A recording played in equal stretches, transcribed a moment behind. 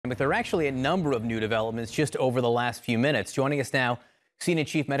pandemic, there are actually a number of new developments just over the last few minutes. Joining us now, Senior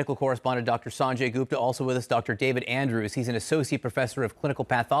Chief Medical Correspondent Dr. Sanjay Gupta. Also with us, Dr. David Andrews. He's an Associate Professor of Clinical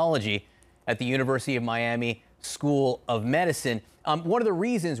Pathology at the University of Miami School of Medicine. One of the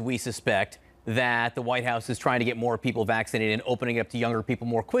reasons we suspect that the White House is trying to get more people vaccinated and opening it up to younger people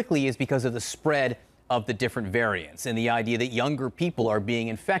more quickly is because of the spread of the different variants and the idea that younger people are being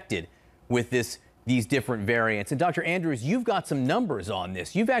infected with these different variants. And Dr. Andrews, you've got some numbers on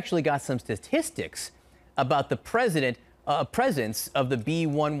this. You've actually got some statistics about the presence of the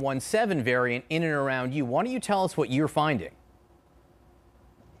B.1.1.7 variant in and around you. Why don't you tell us what you're finding?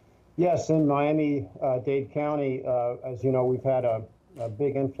 Yes, in Miami-Dade County, as you know, we've had a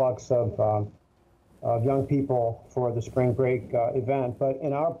big influx of young people for the spring break event. But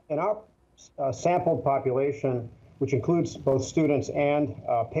in our sampled population, which includes both students and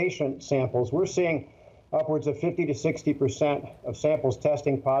patient samples, we're seeing upwards of 50 to 60% of samples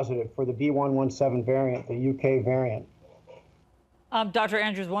testing positive for the B.1.1.7 variant, the UK variant. Dr.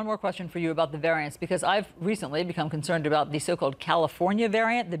 Andrews, one more question for you about the variants, because I've recently become concerned about the so-called California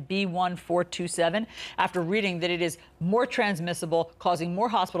variant, the B.1.4.2.7, after reading that it is more transmissible, causing more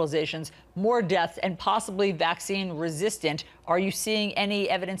hospitalizations, more deaths, and possibly vaccine resistant. Are you seeing any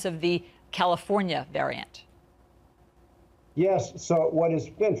evidence of the California variant? Yes. So what has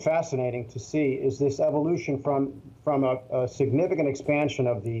been fascinating to see is this evolution from a significant expansion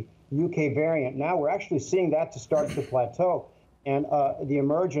of the UK variant. Now we're actually seeing that to start to plateau, and the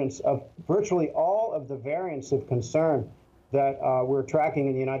emergence of virtually all of the variants of concern that we're tracking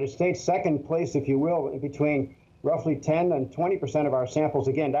in the United States. Second place, if you will, between roughly 10 and 20% of our samples.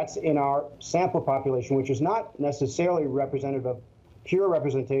 Again, that's in our sample population, which is not necessarily representative of pure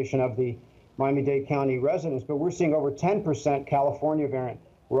representation of the Miami-Dade County residents, but we're seeing over 10% California variant.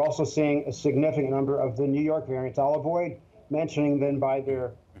 We're also seeing a significant number of the New York variants. I'll avoid mentioning them by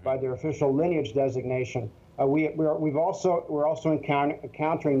their official lineage designation. We're also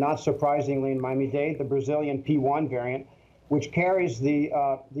encountering, not surprisingly, in Miami-Dade, the Brazilian P1 variant, which carries the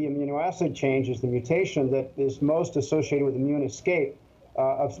amino acid changes, the mutation that is most associated with immune escape,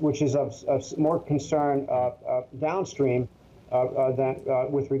 which is of more concern downstream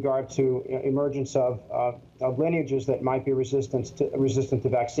with regard to emergence of lineages that might be resistant to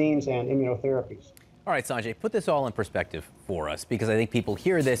vaccines and immunotherapies. All right, Sanjay, put this all in perspective for us, because I think people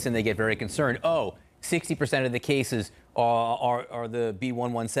hear this and they get very concerned. Oh, 60% of the cases are the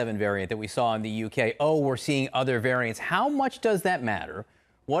B.1.1.7 variant that we saw in the UK. Oh, we're seeing other variants. How much does that matter?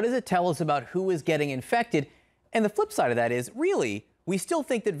 What does it tell us about who is getting infected? And the flip side of that is, really, we still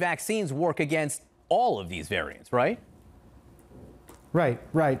think that vaccines work against all of these variants, right?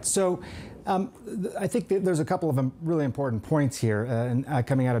 Right. So I think that there's a couple of really important points here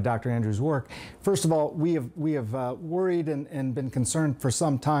coming out of Dr. Andrews' work. First of all, we have worried and been concerned for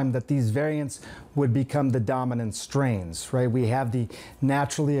some time that these variants would become the dominant strains, right? We have the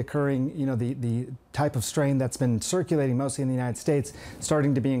naturally occurring, the type of strain that's been circulating mostly in the United States,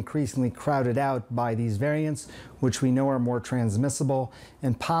 starting to be increasingly crowded out by these variants, which we know are more transmissible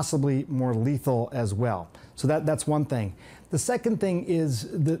and possibly more lethal as well. So that's one thing. The second thing is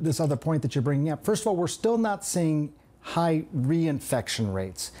this other point that you're bringing up. First of all, we're still not seeing high reinfection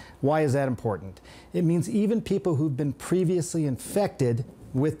rates. Why is that important? It means even people who've been previously infected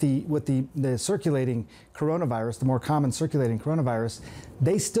with the circulating coronavirus, the more common circulating coronavirus,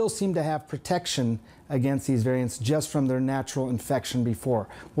 they still seem to have protection against these variants just from their natural infection before.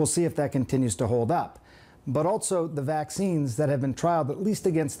 We'll see if that continues to hold up. But also the vaccines that have been trialed, at least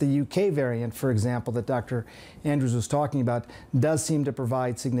against the UK variant, for example, that Dr. Andrews was talking about, does seem to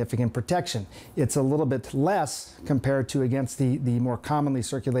provide significant protection. It's a little bit less compared to against the more commonly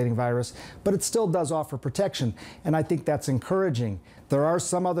circulating virus, but it still does offer protection, and I think that's encouraging. There are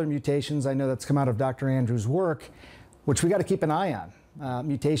some other mutations, I know that's come out of Dr. Andrews' work, which we got to keep an eye on.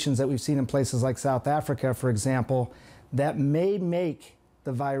 Mutations that we've seen in places like South Africa, for example, that may make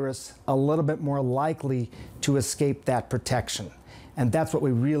the virus a little bit more likely to escape that protection. And that's what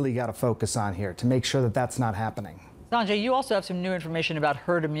we really got to focus on here, to make sure that that's not happening. Sanjay, you also have some new information about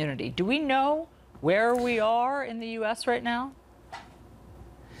herd immunity. Do we know where we are in the U.S. right now?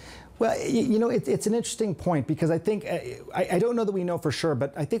 Well, it's an interesting point, because I think, I don't know that we know for sure,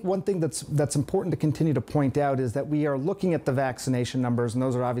 but I think one thing that's important to continue to point out is that we are looking at the vaccination numbers, and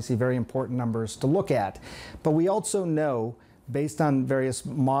those are obviously very important numbers to look at. But we also know, based on various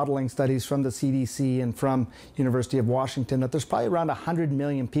modeling studies from the CDC and from University of Washington, that there's probably around 100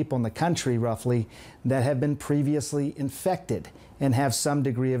 million people in the country, roughly, that have been previously infected and have some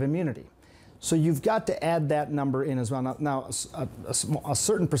degree of immunity. So you've got to add that number in as well. Now a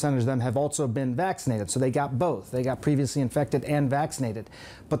certain percentage of them have also been vaccinated, so they got both. They got previously infected and vaccinated.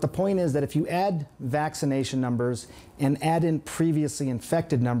 But the point is that if you add vaccination numbers and add in previously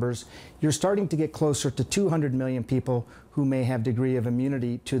infected numbers, you're starting to get closer to 200 million people who may have degree of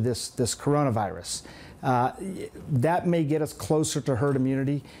immunity to this coronavirus. That may get us closer to herd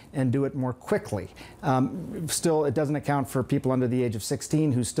immunity and do it more quickly. Still, it doesn't account for people under the age of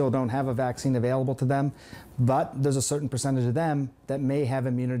 16 who still don't have a vaccine available to them, but there's a certain percentage of them that may have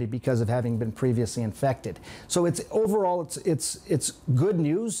immunity because of having been previously infected. So it's overall, it's good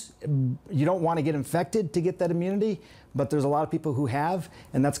news. You don't want to get infected to get that immunity, but there's a lot of people who have,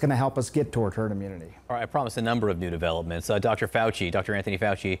 and that's going to help us get toward herd immunity. All right, I promised a number of new developments. Dr. Anthony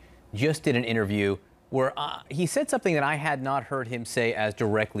Fauci, just did an interview where he said something that I had not heard him say as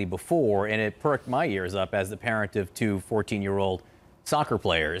directly before, and it perked my ears up as the parent of two 14-year-old soccer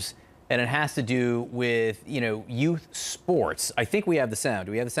players. And it has to do with, youth sports. I think we have the sound.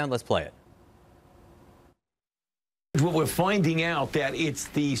 Do we have the sound? Let's play it. What we're finding out that it's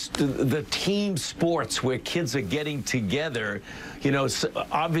the team sports where kids are getting together,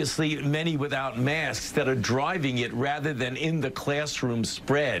 obviously many without masks, that are driving it rather than in the classroom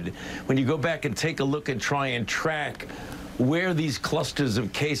spread. When you go back and take a look and try and track where these clusters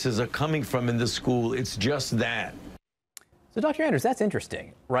of cases are coming from in the school, it's just that. So, Dr. Andrews, that's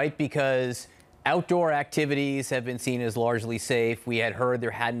interesting, right? Because outdoor activities have been seen as largely safe. We had heard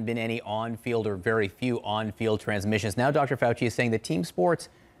there hadn't been any on-field or very few on-field transmissions. Now Dr. Fauci is saying that team sports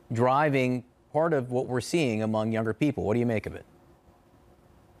driving part of what we're seeing among younger people. What do you make of it?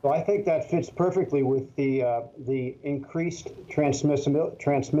 Well, I think that fits perfectly with the increased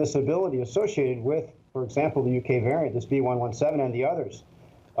transmissibility associated with, for example, the UK variant, this B117 and the others.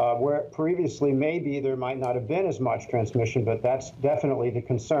 Where previously maybe there might not have been as much transmission, but that's definitely the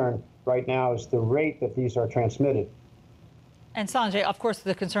concern right now, is the rate that these are transmitted. And Sanjay, of course,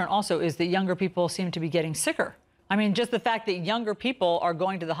 the concern also is that younger people seem to be getting sicker. I mean, just the fact that younger people are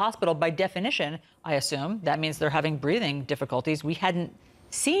going to the hospital, by definition, I assume, that means they're having breathing difficulties. We hadn't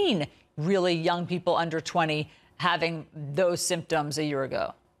seen really young people under 20 having those symptoms a year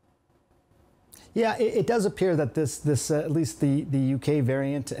ago. Yeah, it does appear that this at least the UK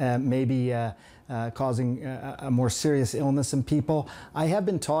variant may be causing a more serious illness in people. I have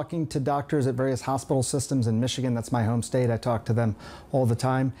been talking to doctors at various hospital systems in Michigan. That's my home state. I talk to them all the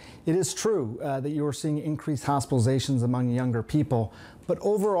time. It is true that you are seeing increased hospitalizations among younger people. But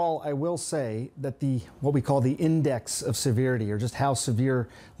overall, I will say that what we call the index of severity, or just how severely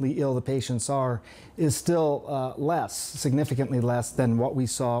ill the patients are, is still significantly less than what we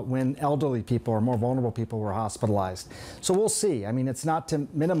saw when elderly people or more vulnerable people were hospitalized. So we'll see. I mean, it's not to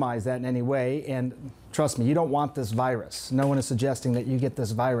minimize that in any way. And trust me, you don't want this virus. No one is suggesting that you get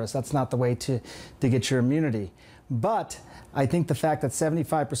this virus. That's not the way to get your immunity. But I think the fact that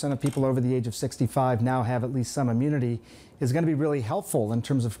 75% of people over the age of 65 now have at least some immunity is going to be really helpful in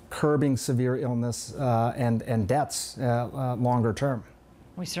terms of curbing severe illness and deaths longer term.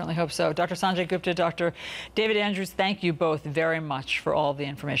 We certainly hope so. Dr. Sanjay Gupta, Dr. David Andrews, thank you both very much for all the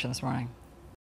information this morning.